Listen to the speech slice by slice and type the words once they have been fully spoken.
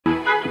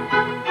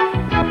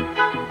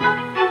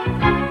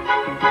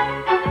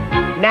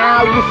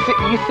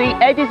Now, you see,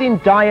 Ed is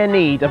in dire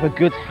need of a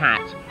good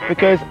hat,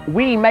 because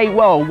we may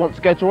well want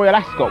to go to Royal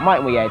Ascot,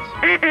 mightn't we, Ed?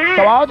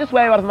 So I'll just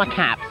wear one of my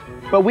caps,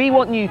 but we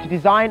want you to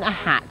design a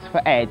hat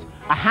for Ed,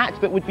 a hat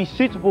that would be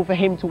suitable for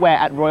him to wear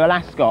at Royal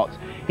Ascot.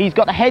 He's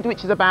got a head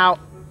which is about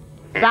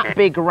that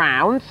big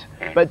round,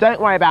 but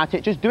don't worry about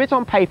it, just do it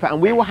on paper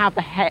and we will have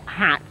the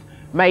hat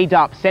made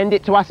up. Send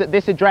it to us at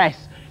this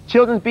address,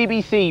 Children's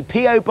BBC,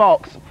 PO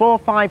Box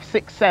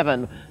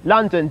 4567,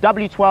 London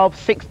W12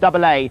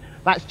 6AA.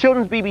 That's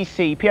Children's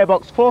BBC, PO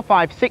Box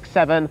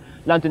 4567,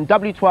 London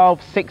W12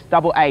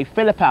 6AA.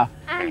 Philippa.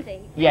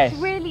 Andy, yes. This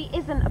really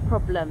isn't a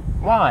problem.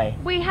 Why?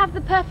 We have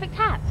the perfect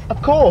hat.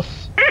 Of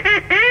course.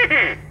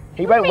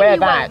 He won't wear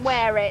that. He won't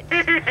wear it.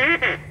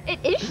 It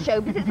is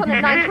showbiz. It's on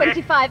at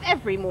 9:25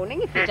 every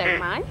morning, if you don't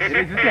mind. It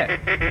is, isn't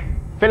it?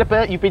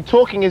 Philippa, you've been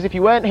talking as if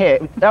you weren't here.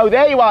 Oh,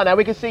 there you are now,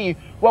 we can see you.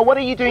 Well, what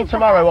are you doing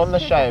tomorrow on the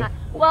show?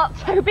 Well,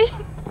 Toby?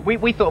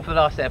 We thought for the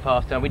last set of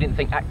half-time, we didn't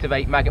think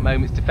Activate, Maggot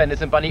Moments,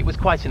 Defenders and Bunny, it was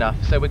quite enough.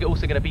 So we're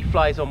also going to be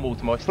flies on wall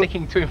tomorrow,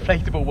 sticking to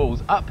inflatable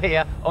walls up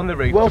here on the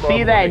roof. We'll see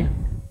you then.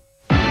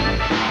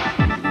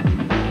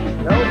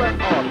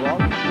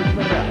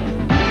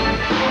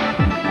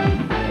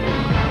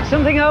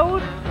 Something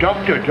old?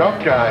 Doctor,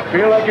 I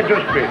feel like a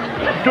dustbin.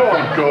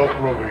 Don't talk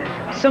rubbish.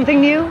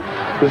 Something new?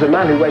 There's a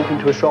man who went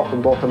into a shop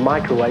and bought a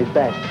microwave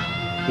bed.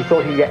 He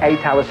thought he'd get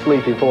 8 hours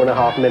sleep in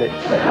 4.5 minutes.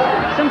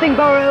 Something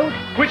borrowed?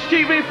 Which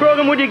TV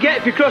programme would you get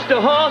if you crossed a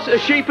horse, a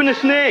sheep and a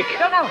snake?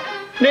 Don't know.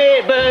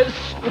 Neighbours.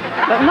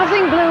 But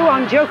nothing blue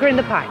on Joker in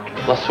the Pack.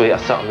 Last week I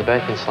sat on the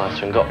bacon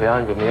slicer and got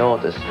behind with my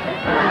orders.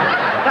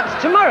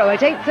 That's tomorrow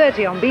at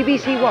 8:30 on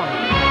BBC One.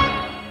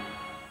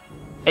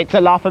 It's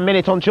a laugh a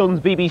minute on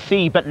Children's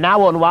BBC, but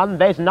now on One,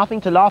 there's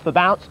nothing to laugh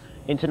about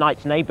in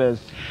tonight's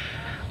Neighbours.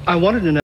 I wanted to know